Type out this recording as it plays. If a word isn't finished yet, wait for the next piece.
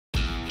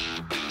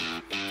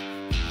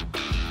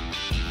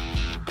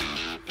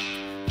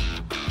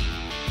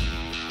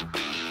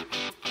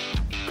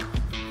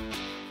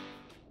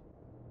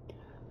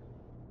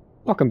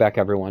Welcome back,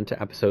 everyone,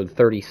 to episode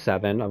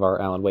 37 of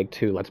our Alan Wake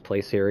 2 Let's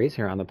Play series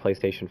here on the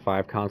PlayStation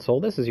 5 console.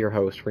 This is your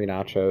host, Free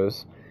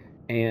Nachos,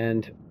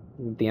 and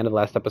at the end of the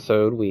last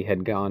episode, we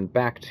had gone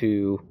back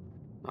to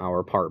our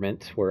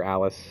apartment where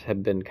Alice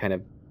had been kind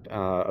of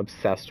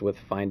obsessed with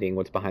finding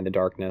what's behind the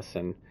darkness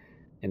and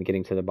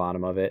getting to the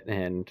bottom of it,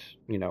 and,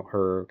 you know,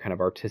 her kind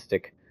of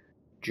artistic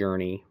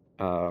journey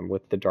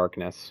with the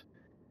darkness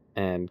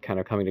and kind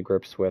of coming to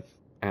grips with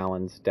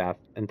Alan's death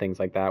and things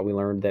like that. We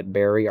learned that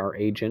Barry, our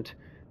agent,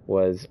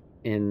 was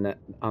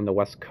on the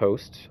West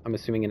Coast, I'm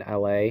assuming in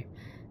LA,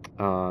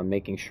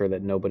 making sure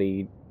that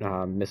nobody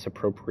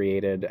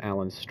misappropriated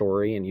Alan's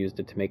story and used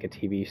it to make a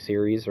TV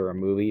series or a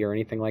movie or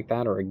anything like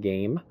that, or a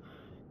game.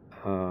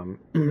 Kind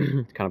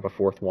of a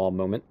fourth wall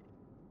moment.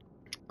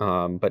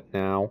 But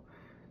now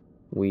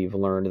we've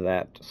learned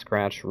that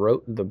Scratch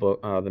wrote the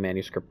book, the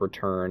manuscript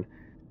Return,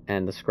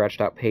 and the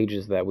scratched out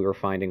pages that we were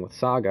finding with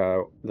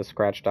Saga, the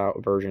scratched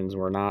out versions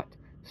were not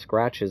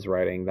Scratch's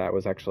writing. That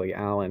was actually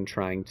Alan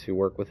trying to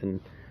work within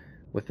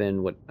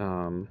what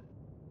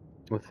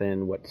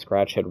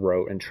Scratch had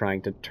wrote and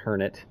trying to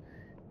turn it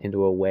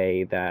into a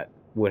way that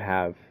would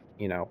have,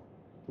 you know,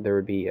 there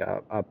would be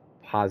a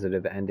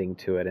positive ending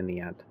to it in the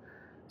end.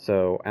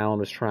 So Alan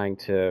was trying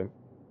to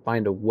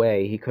find a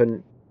way. He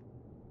couldn't,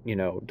 you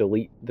know,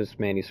 delete this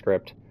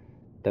manuscript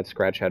that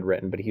Scratch had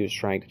written, but he was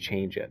trying to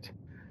change it.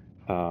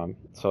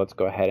 So let's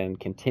go ahead and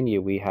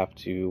continue. We have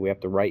to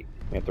write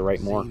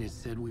more. Zane had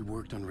said we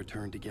worked on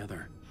Return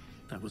together.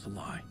 That was a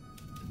lie.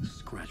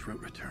 Scratch wrote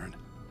Return.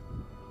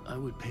 I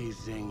would pay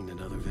Zane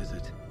another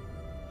visit.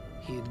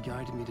 He had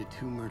guided me to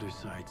 2 murder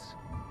sites.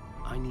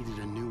 I needed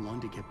a new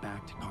one to get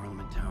back to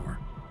Parliament Tower.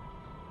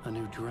 A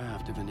new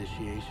draft of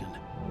initiation.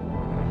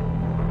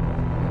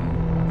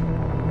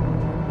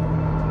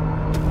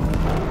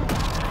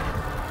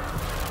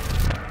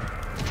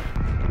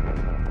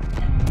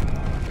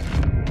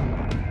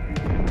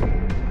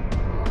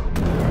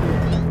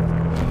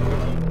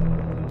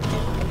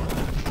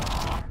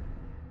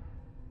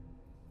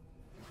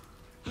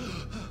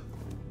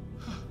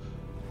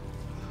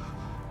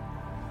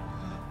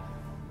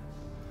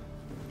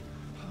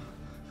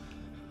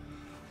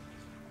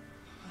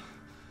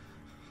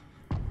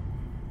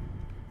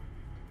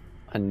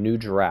 A new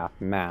draft,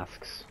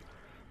 Masks.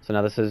 So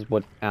now this is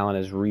what Alan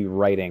is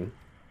rewriting.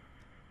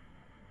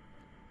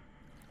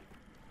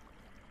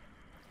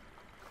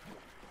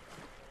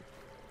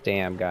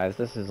 Damn, guys,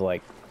 this is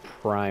like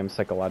prime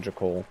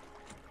psychological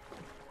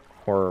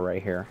horror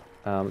right here.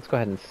 Let's go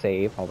ahead and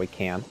save while we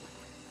can.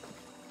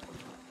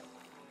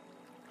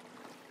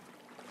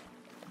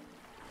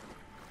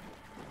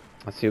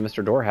 Let's see what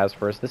Mr. Door has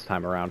for us this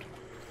time around.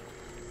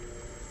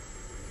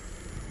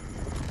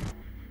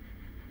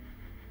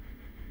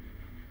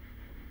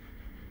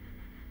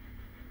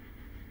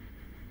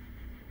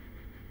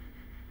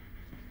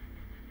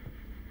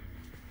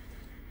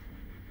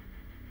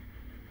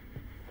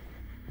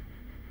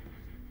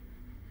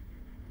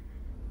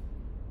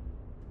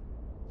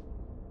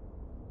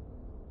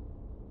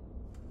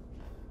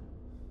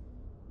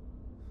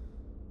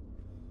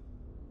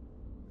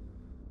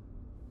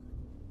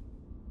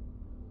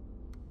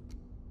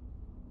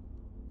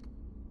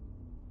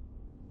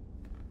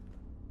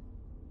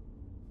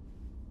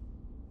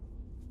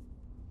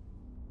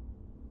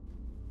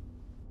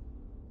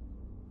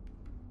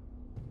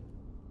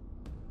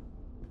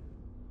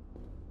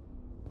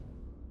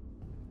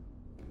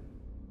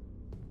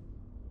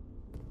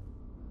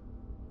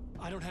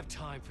 I don't have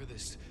time for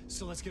this,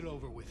 so let's get it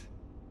over with.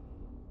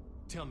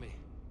 Tell me,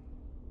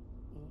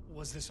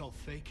 was this all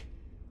fake?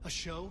 A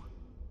show?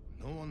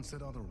 No one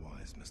said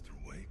otherwise, Mr.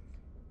 Wake.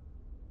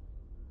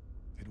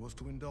 It was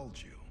to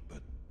indulge you,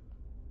 but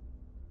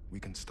we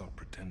can stop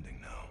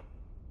pretending now.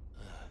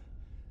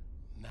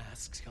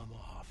 Masks come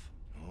off.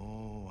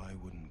 Oh, I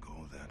wouldn't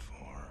go that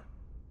far.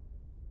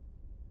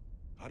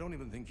 I don't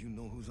even think you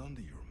know who's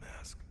under your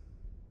mask,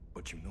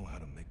 but you know how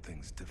to make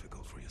things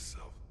difficult for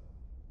yourself.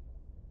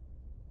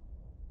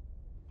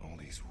 All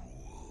these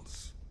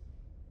rules,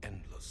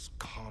 endless,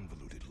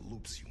 convoluted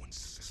loops you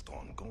insist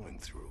on going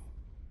through.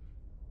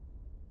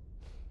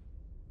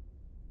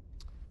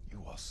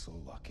 You are so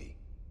lucky,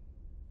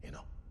 you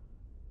know.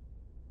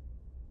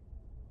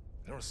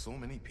 There are so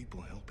many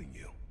people helping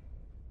you.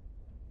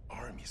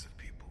 Armies of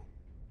people.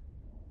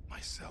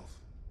 Myself.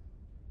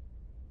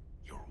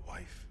 Your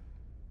wife.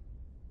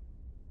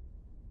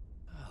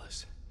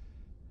 Alice.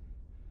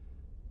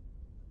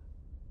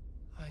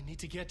 I need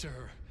to get to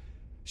her.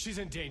 She's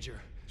in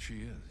danger.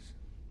 She is.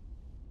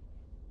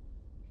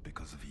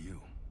 Because of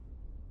you.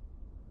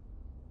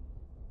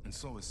 And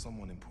so is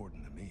someone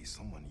important to me,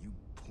 someone you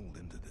pulled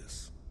into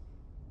this.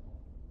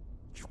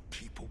 You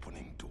keep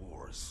opening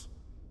doors.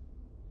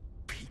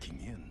 Peeking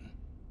in.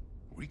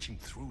 Reaching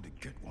through to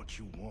get what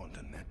you want,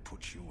 and that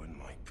puts you in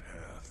my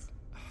path.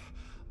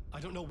 I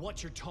don't know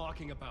what you're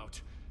talking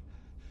about.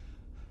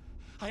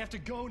 I have to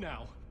go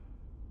now.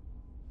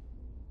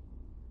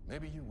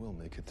 Maybe you will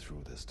make it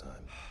through this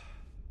time.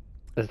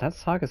 Is that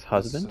Saga's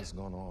husband? This has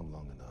gone on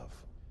long enough.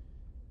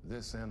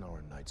 This and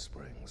our Night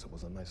Springs, it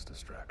was a nice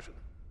distraction.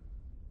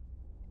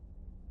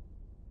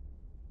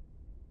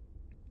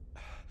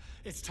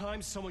 It's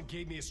time someone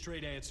gave me a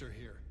straight answer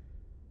here.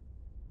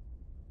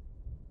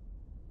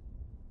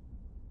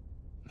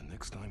 The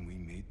next time we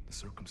meet, the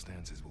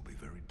circumstances will be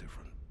very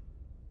different.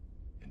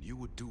 And you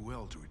would do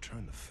well to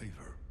return the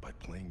favor by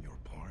playing your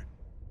part.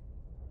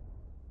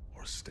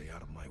 Or stay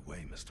out of my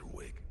way, Mr.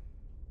 Wig.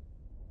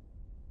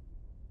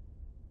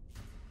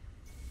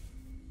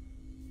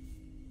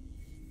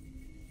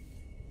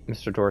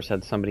 Mr. Dorr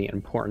said somebody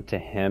important to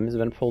him has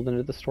been pulled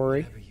into the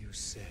story. Whatever you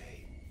say.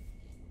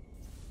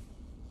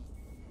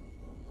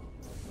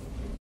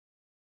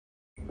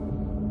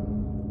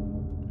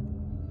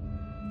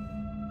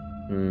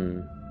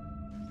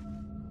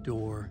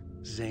 Dorr,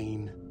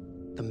 Zane,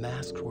 the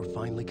masks were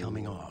finally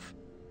coming off.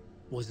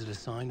 Was it a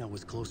sign I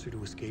was closer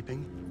to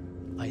escaping?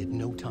 I had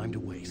no time to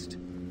waste.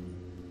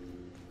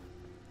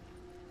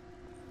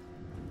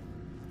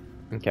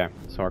 Okay,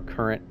 so our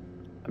current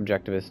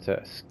objective is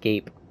to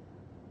escape.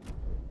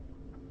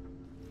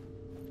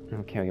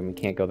 Okay, we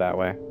can't go that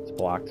way. It's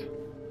blocked.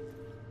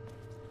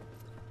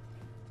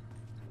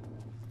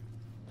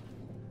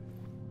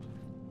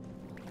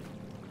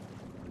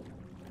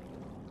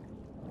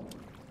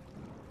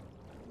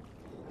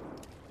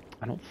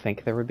 I don't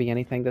think there would be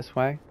anything this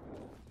way.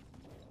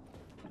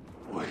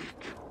 Wake.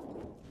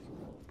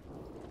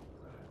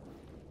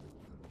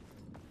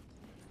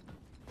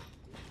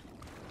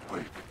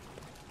 Wake.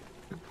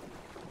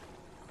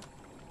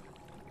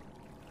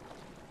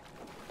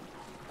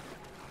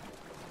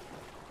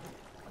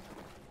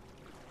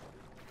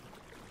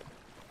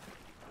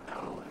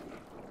 Alan,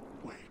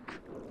 wake.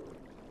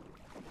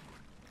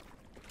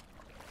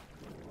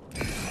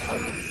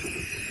 I'm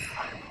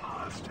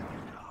lost in you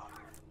now.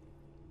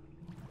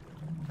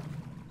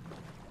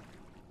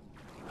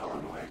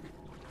 Alan, wake.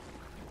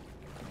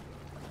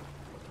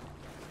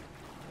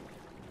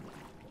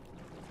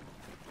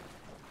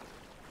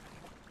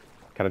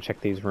 Gotta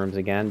check these rooms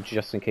again,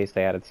 just in case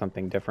they added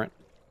something different.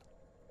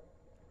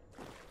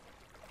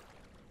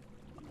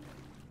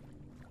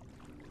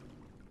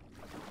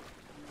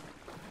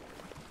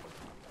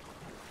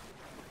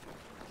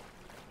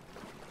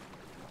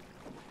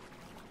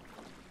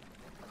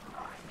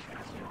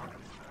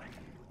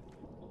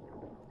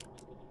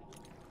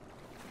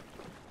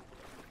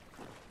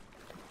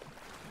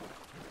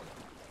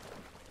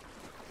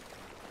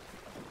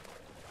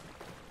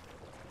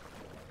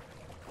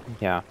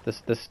 Yeah,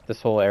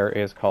 this whole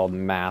area is called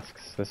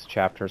Masks. This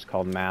chapter is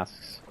called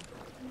Masks.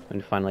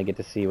 And finally get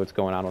to see what's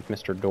going on with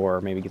Mr.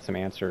 Dorr, maybe get some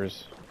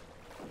answers.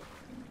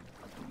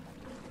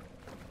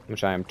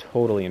 Which I am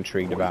totally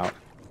intrigued about.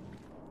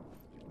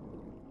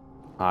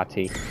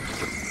 Ahti.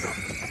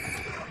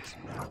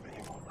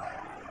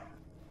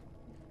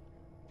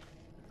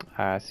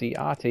 I see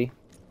Ahti.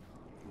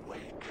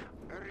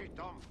 Hurry,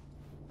 Tom.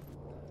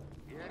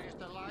 Here is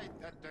the light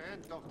at the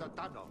end of the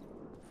tunnel.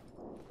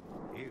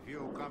 If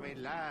you come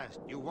in last,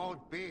 you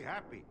won't be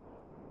happy.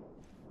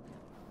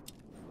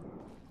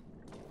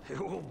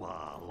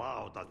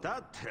 Jumalauta,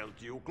 that held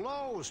you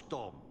close,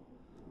 Tom.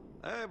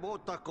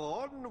 Mutta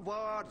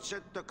onward,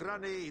 set the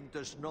granny in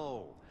the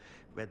snow.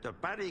 When the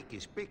panic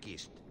is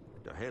biggest,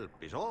 the help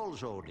is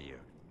also near.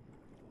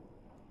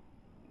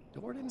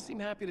 Dorr didn't seem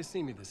happy to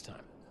see me this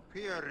time.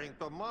 Fearing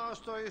the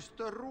master is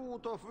the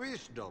root of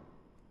wisdom.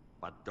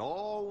 But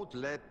don't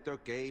let the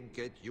game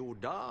get you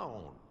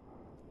down.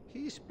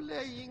 He's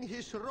playing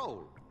his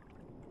role.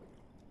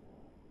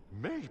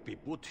 Maybe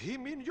put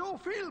him in your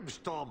films,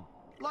 Tom,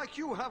 like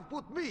you have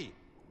put me.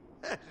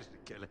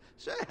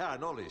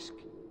 Sehän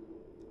olisikin.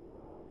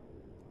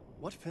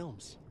 What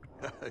films?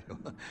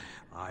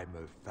 I'm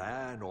a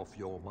fan of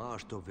your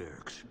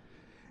masterworks.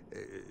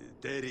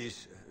 There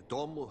is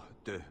Tom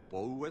the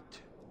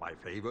Poet, my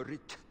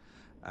favorite,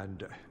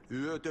 and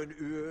Yöten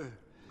Yö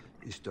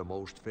is the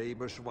most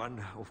famous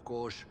one, of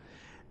course.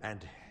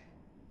 And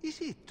is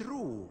it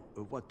true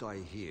what I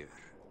hear?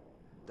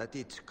 That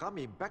it's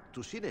coming back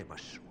to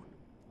cinemas soon?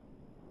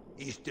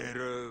 Is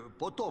there a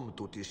bottom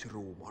to this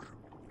rumor?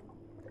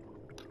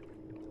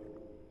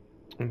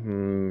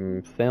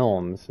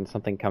 Films and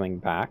something coming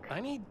back.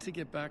 I need to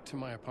get back to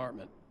my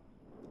apartment.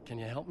 Can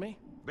you help me?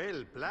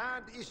 Well,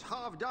 plan is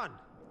half done.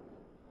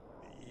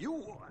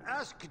 You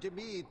asked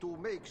me to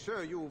make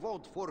sure you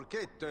won't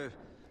forget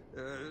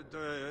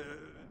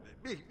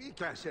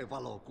mikä se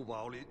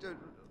valokuva oli? The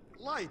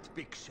light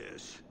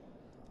pictures.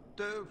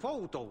 The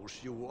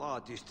photos you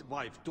artist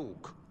wife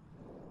took.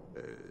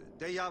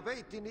 They are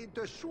waiting in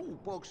the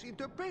shoebox in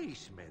the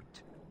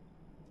basement.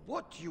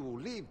 What you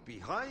leave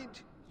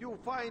behind, you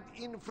find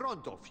in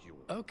front of you.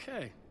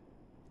 Okay.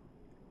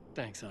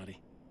 Thanks, Ahti.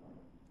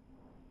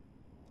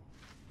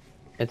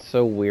 It's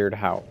so weird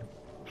how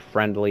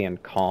friendly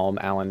and calm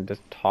Alan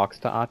just talks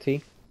to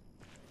Ahti.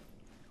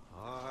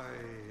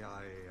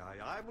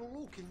 I'm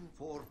looking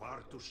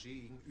forward to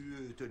seeing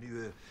Yöten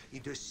Yö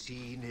in the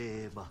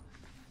cinema.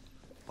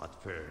 But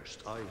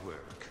first I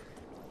work.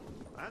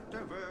 And the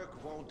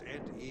work won't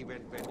end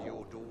even when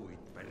you do it,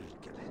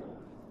 Pelkele.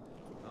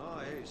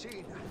 Ei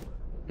siinä.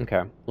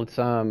 Okay, let's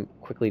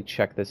quickly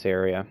check this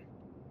area.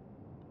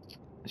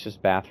 It's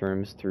just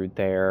bathrooms through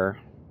there.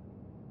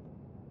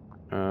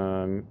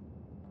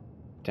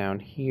 Down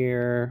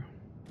here,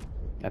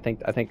 I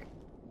think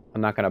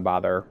I'm not going to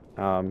bother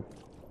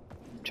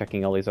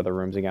checking all these other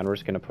rooms again. We're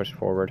just going to push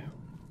forward.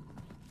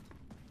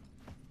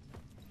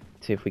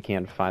 See if we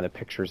can find the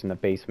pictures in the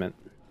basement.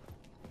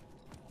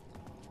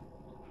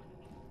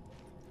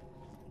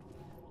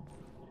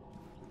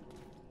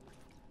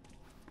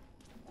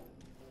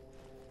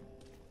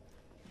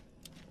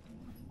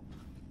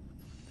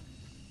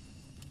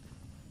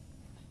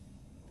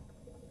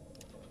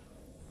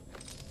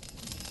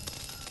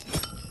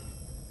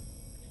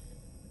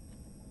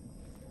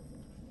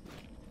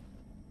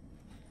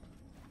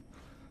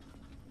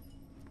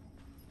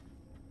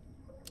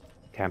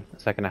 Okay,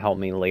 is that going to help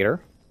me later?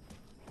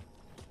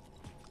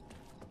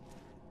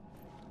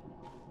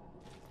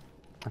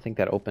 I think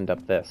that opened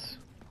up this.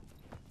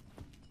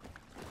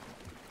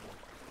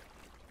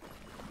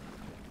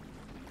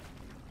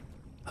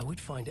 I would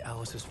find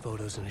Alice's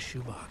photos in a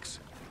shoebox.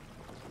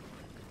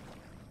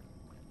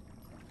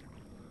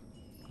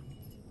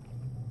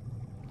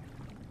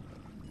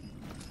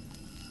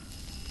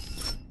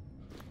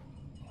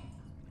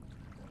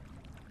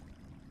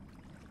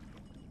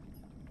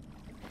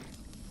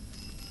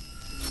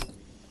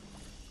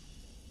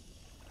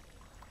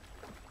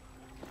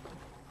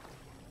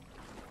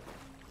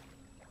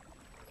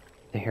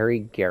 The Harry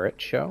Garrett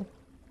Show?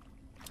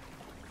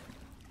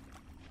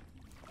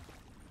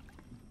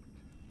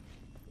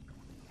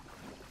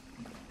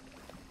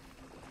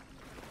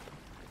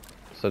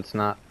 So it's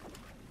not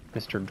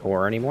Mr.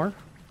 Door anymore?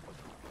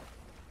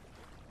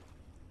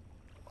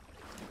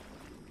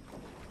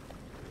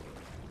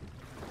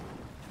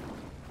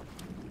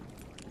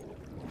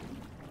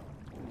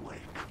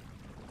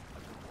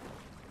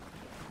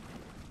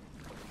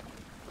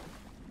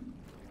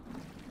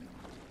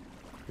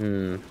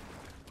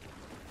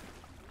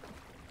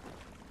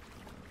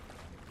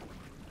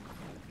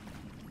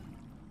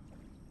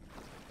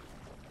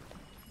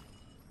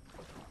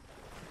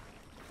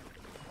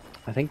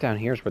 I think down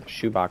here's where the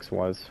shoebox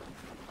was.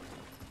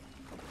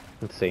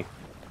 Let's see.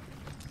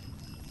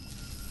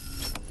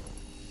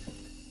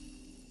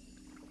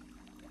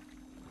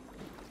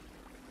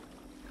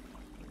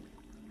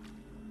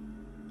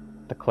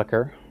 The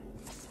clicker.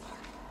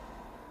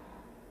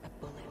 A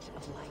bullet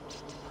of light to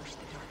push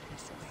the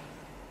darkness away.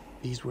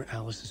 These were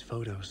Alice's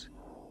photos.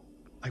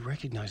 I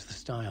recognized the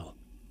style.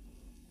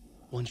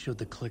 One showed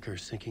the clicker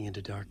sinking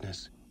into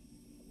darkness.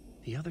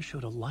 The other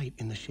showed a light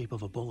in the shape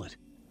of a bullet.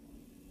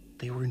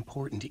 They were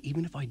important,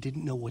 even if I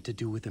didn't know what to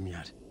do with them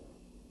yet.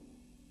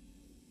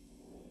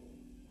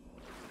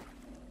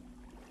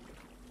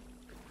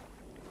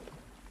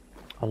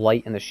 A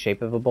light in the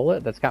shape of a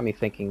bullet? That's got me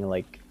thinking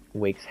like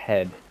Wake's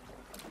head.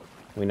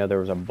 We know there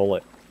was a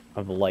bullet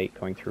of light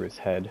going through his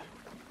head.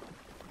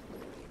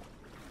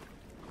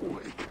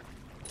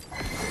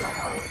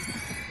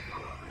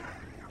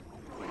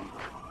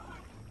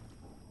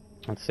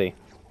 Let's see.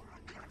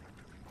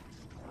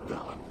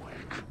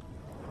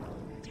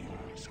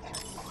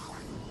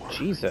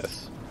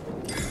 Jesus.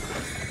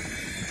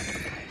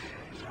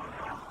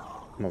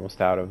 I'm almost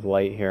out of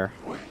light here.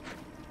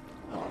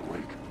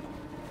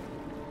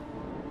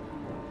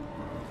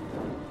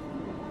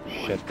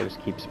 Shit, they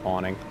just keep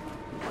spawning.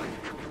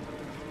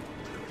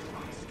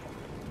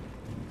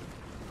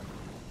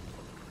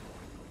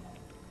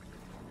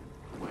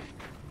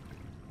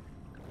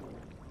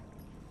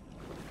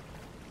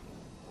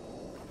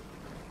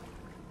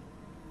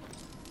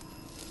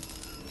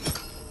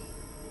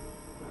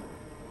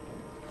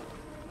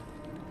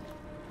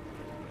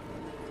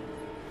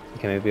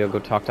 Okay, maybe I'll go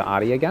talk to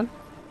Adi again.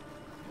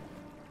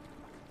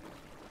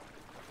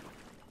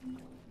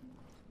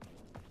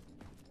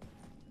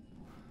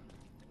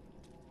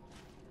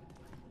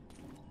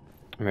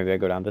 Or maybe I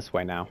go down this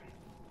way now.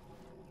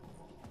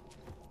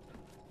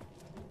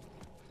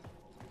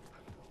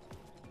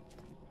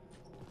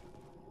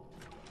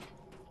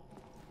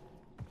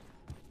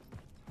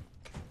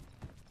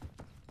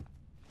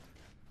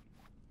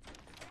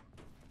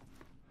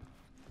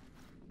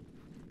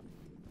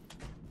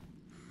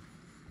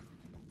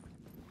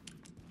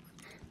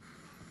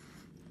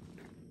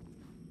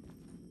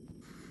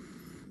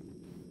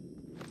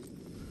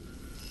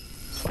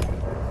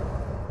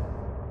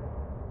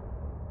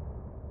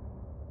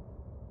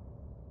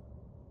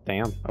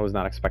 Damn, I was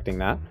not expecting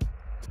that.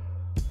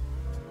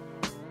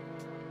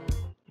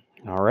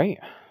 All right.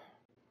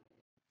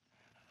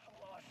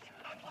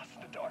 I'm lost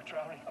in the dark,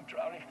 drowning. I'm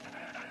drowning.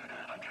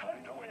 I'm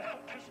drowning. No way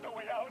out. There's no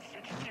way out.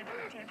 Sinking deeper,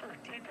 deeper,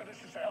 deeper.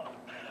 This is hell.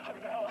 I'm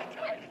in hell. I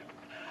died.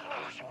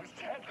 I wish I was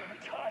dead. Let me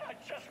die. I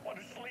just want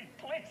to sleep.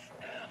 Please.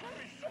 Let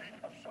me sleep.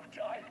 I'm so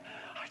tired.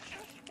 I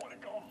just want to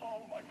go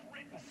home. I've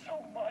written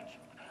so much.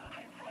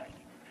 I write.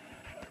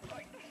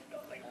 There's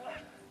nothing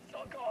left. It's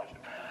all gone.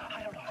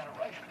 I don't know how to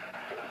write.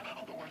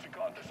 All the words are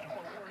gone. There's no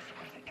more words.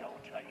 Where did they go?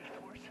 Did I eat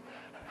the words?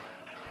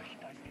 I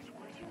recognize these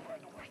words. Where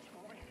are the words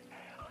moving?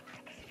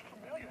 This is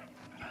familiar.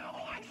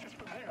 Oh, this is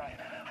familiar.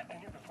 I've been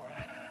here before.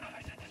 Have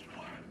I said this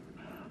before? I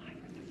heard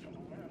this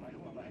somewhere.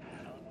 Who am I?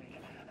 Alan Wake.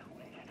 Alan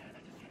Wake.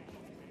 That's a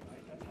strange name.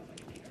 That sounds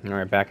like a All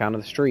right, back onto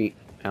the street.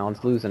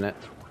 Alan's losing it.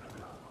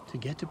 To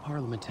get to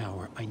Parliament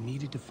Tower, I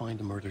needed to find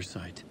a murder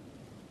site.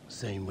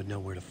 Zane would know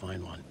where to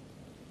find one.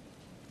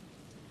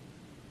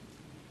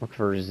 Look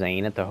for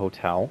Zane at the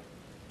hotel.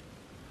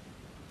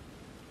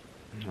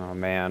 Oh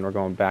man, we're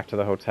going back to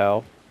the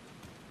hotel.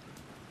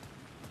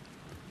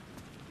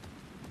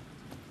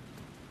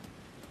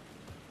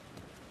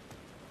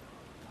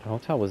 The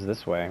hotel was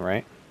this way,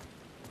 right?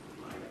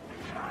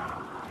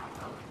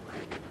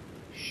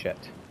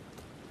 Shit.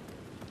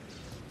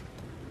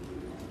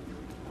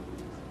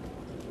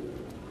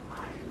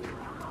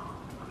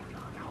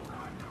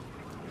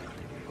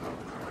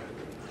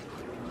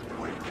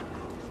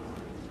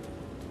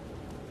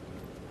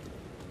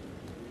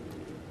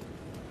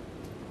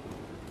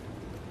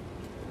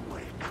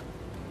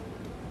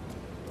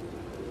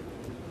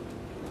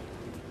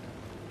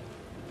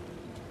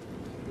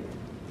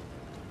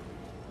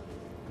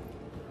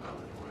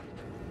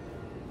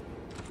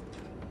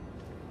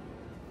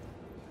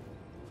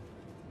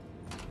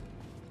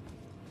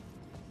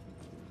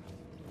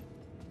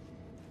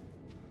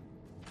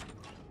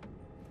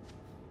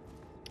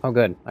 Oh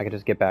good, I could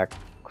just get back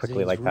quickly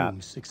Zane's like that.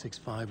 room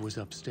 665 was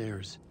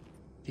upstairs.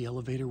 The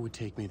elevator would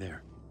take me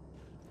there.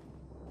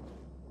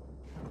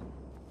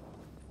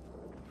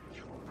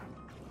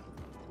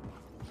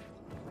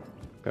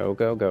 Go,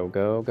 go, go,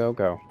 go, go,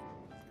 go.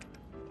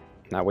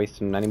 Not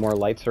wasting any more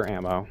lights or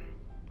ammo.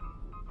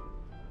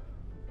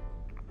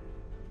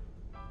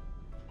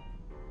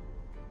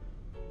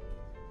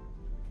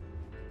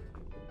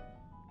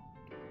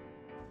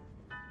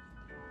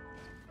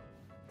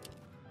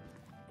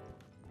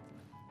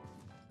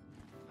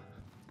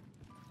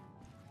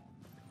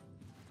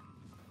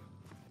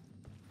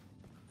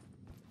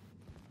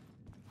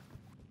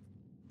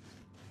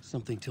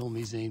 Something told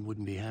me Zane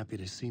wouldn't be happy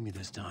to see me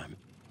this time.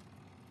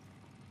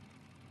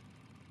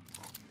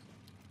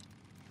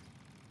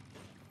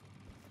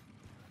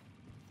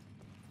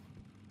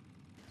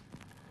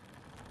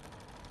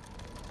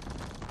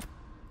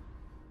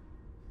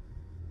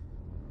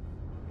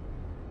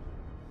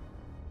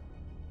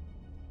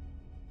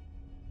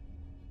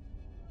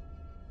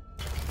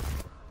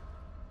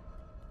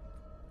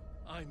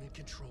 I'm in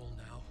control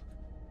now.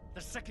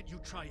 The second you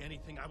try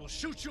anything, I will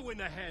shoot you in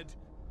the head.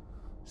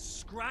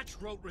 Scratch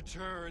wrote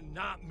return,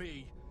 not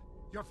me.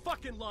 You're a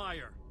fucking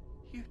liar.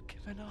 You'd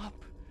given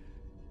up.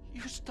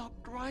 You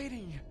stopped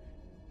writing.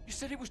 You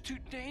said it was too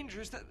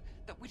dangerous, that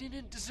we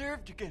didn't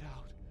deserve to get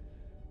out.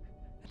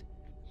 And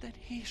then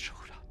he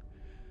showed up.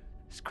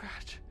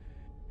 Scratch.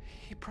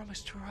 He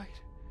promised to write.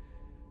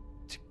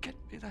 To get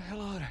me the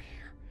hell out of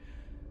here.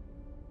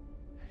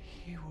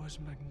 He was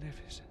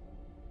magnificent.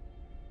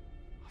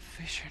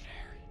 A visionary.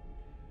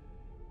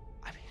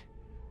 I mean,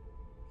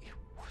 it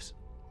was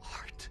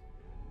art.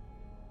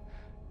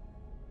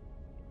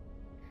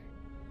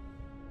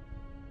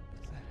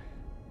 But then,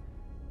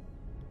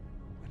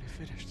 when he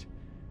finished,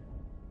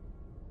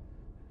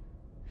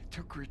 he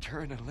took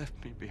return and left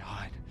me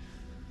behind.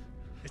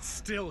 It's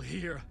still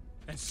here,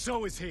 and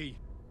so is he.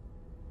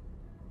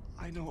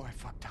 I know I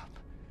fucked up.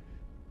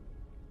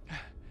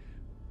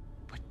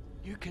 But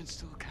you can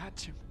still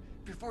catch him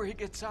before he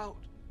gets out,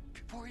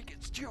 before he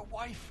gets to your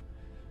wife.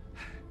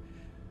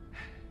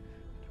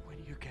 When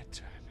you get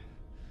to him,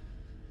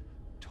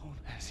 don't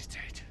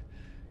hesitate.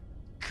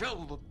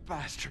 Kill the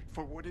bastard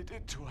for what he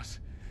did to us.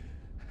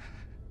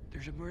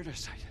 There's a murder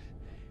site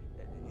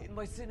in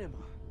my cinema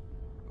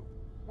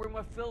where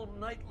my film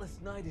Nightless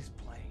Night is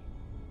playing.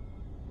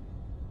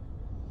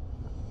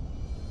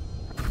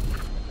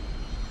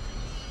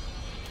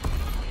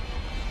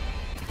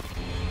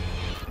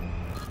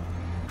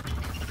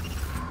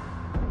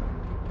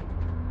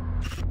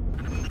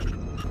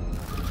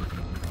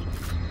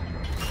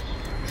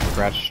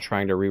 Scratch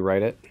trying to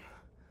rewrite it.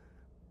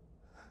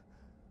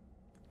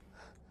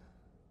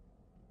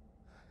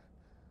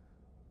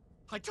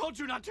 I told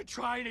you not to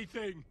try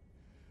anything.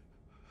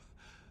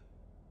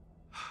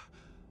 Are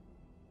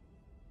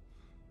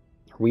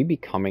we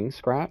becoming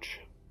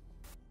Scratch?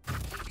 I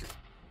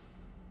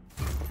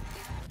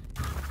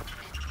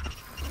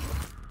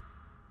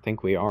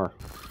think we are.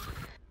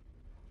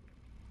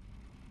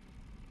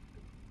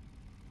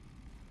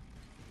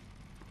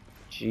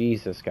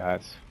 Jesus,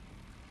 guys.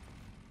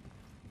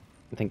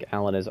 I think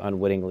Alan is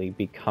unwittingly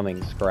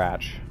becoming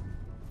Scratch.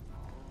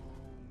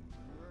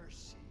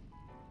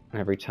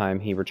 Every time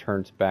he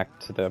returns back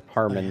to the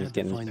apartment, he's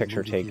getting his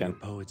picture taken.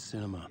 Poets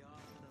Cinema.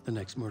 The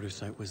next murder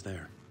site was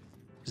there.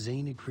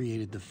 Zane had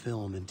created the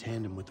film in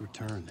tandem with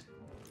Return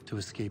to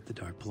escape the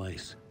dark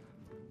place.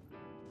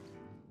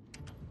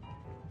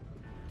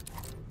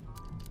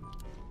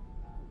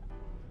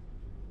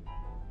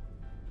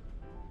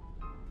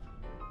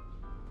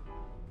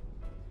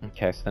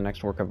 Okay, so the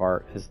next work of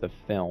art is the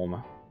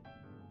film.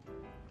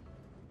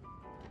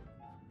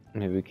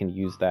 Maybe we can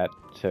use that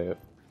to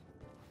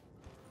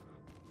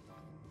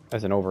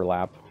as an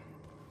overlap.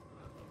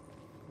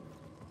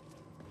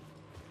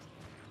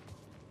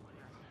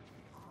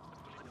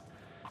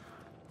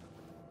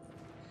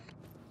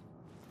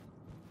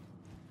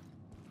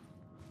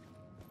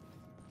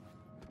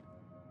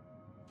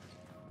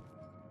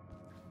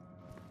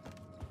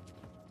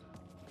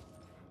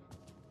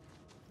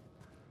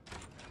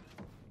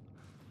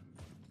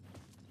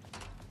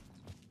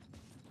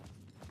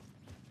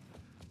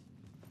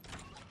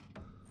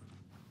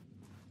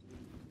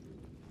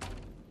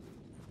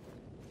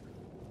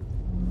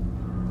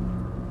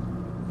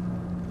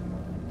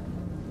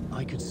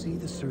 I could see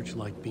the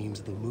searchlight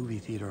beams of the movie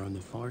theater on the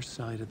far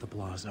side of the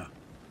plaza.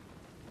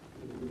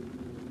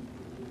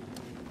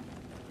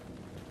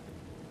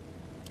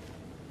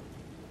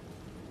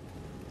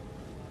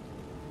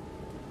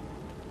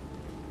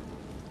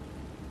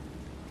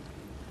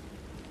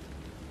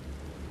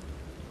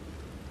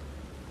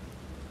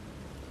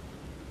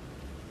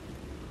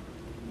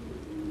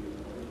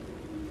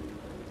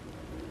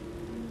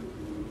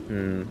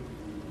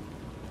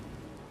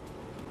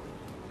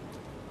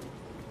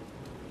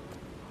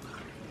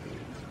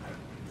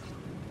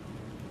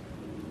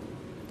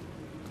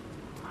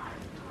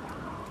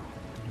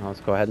 Let's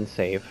go ahead and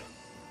save.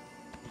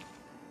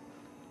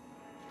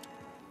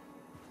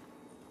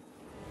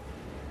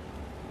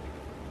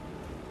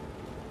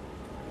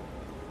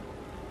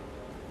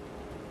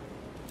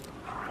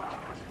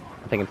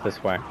 I think it's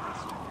this way.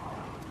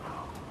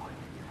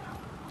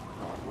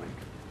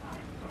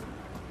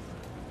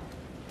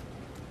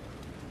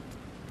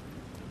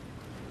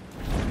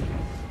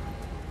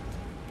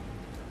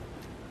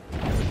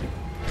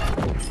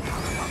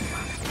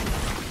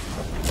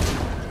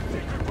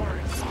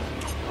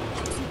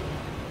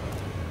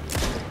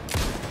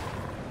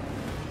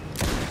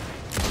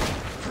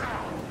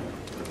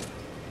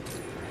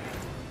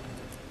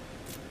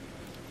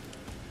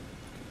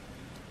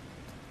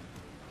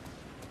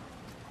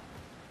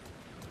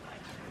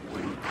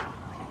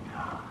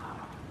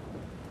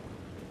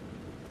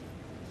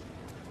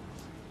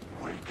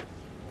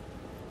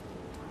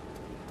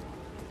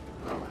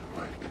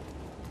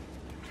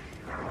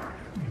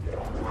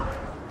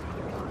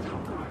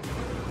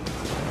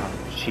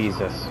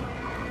 Jesus.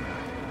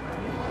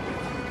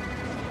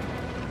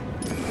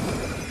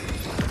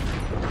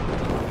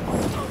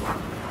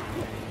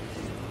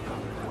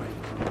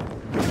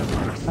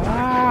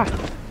 Ah!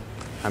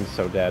 I'm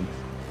so dead.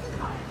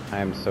 I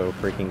am so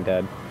freaking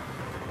dead.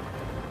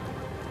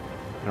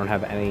 I don't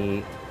have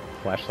any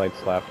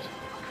flashlights left.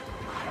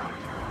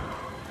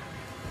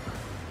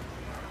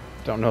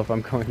 Don't know if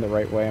I'm going the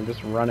right way. I'm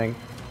just running.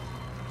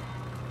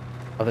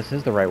 Oh, this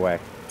is the right way.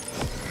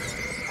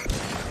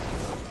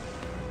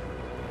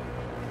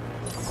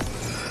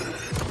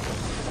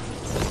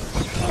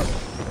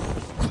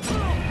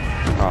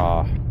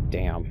 Aw,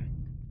 damn.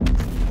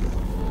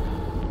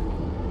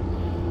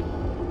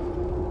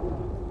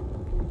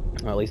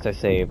 Well, at least I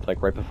saved,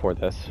 like, right before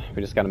this.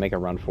 We just gotta make a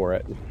run for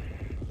it.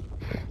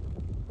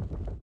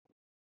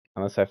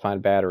 Unless I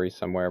find batteries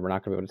somewhere, we're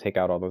not gonna be able to take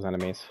out all those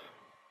enemies.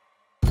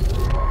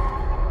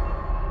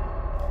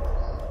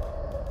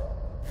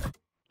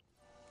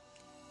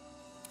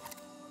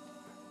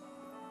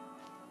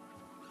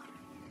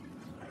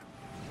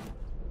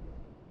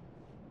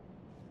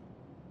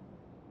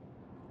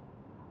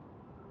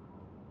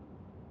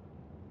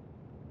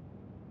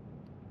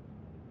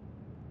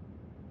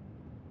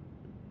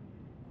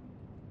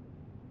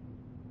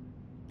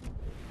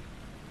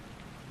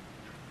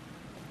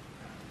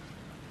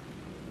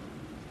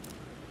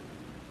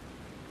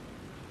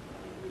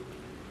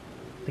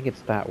 I think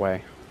it's that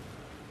way.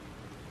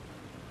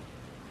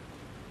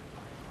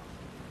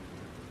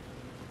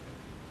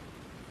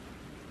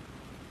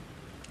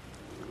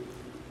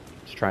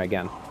 Let's try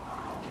again.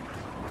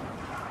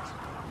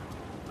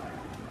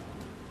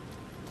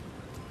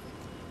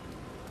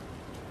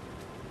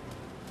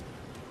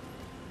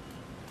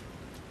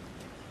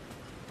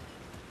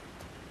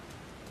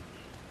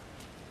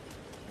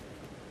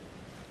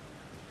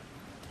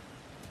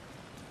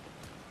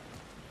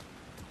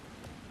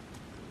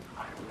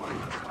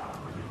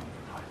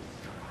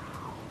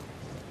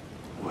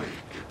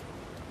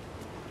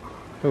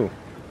 Ooh.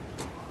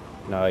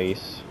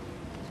 Nice.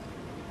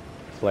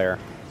 Flare.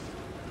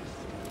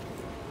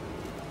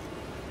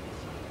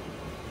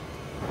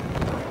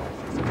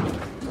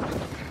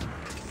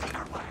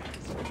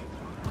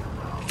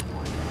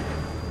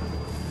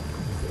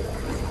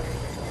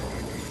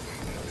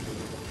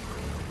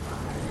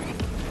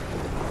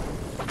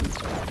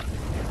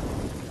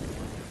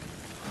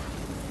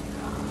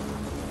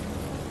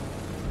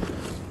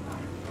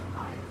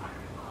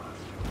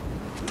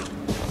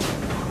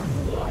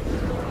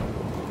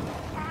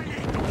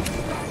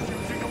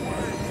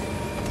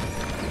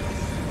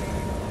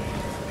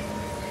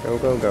 Go,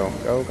 go, go.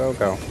 Go, go,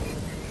 go.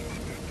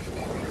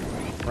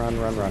 Run,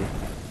 run, run.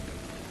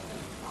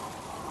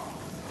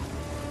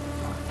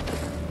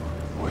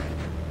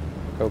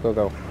 Go, go,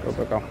 go. Go,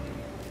 go, go.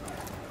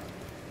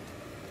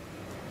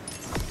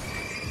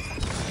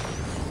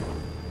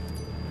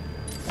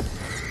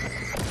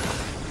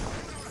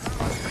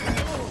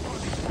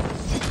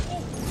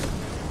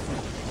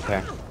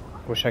 Okay.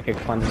 Wish I could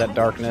cleanse that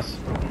darkness.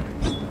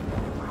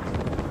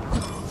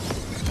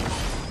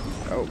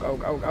 Go, go,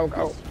 go, go,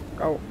 go.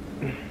 Go.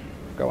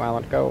 Go,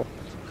 Alan, go.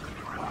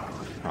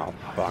 Oh,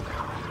 fuck.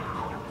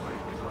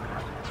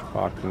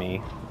 Fuck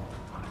me.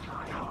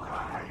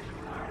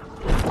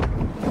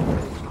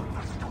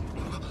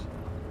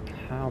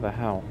 How the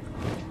hell?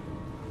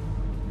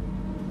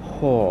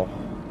 Oh.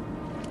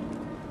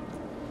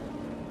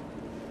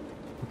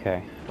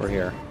 Okay, we're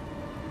here.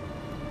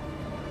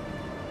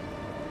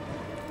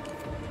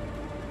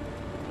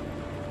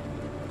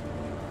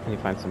 Let me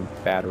find some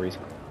batteries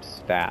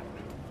stat.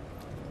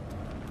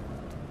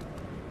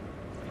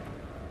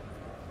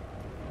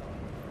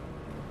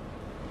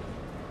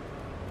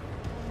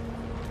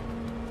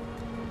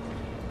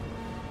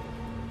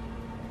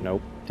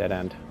 Nope, dead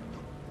end.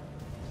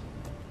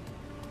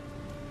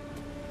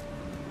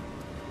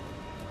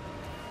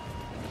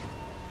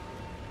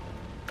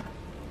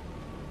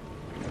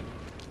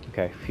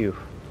 Okay, phew.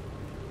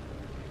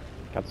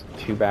 Got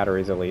 2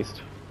 batteries at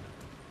least.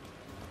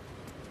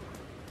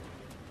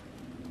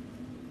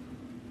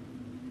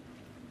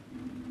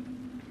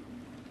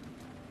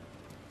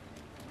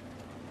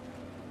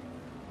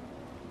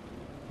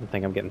 I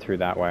think I'm getting through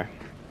that way.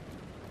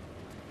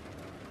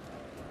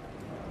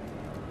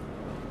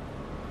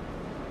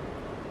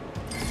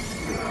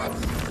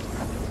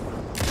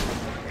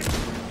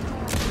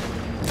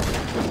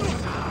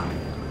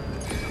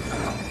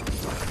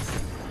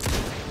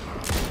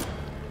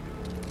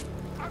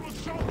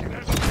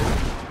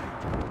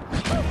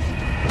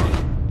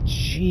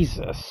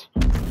 Jesus.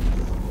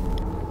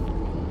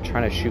 I'm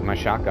trying to shoot my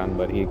shotgun,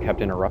 but he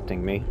kept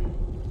interrupting me.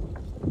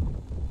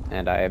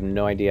 And I have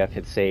no idea if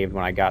it saved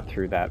when I got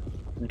through that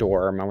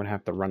door. I'm going to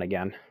have to run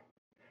again.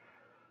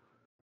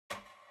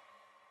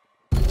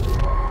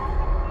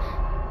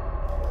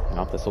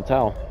 Well, this will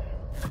tell.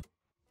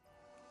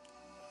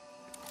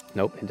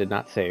 Nope, it did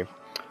not save.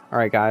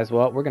 Alright guys,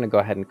 well, we're going to go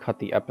ahead and cut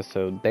the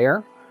episode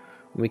there.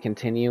 When we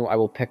continue, I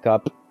will pick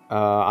up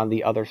on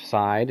the other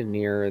side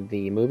near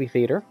the movie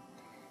theater.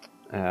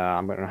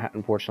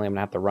 Unfortunately, I'm going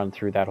to have to run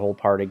through that whole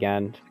part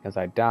again because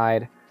I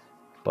died.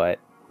 But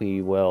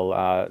we will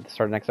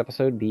start the next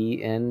episode,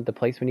 be in the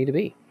place we need to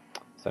be.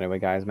 So anyway,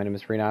 guys, my name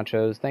is Free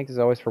Nachos. Thanks as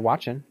always for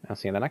watching. I'll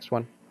see you in the next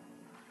one.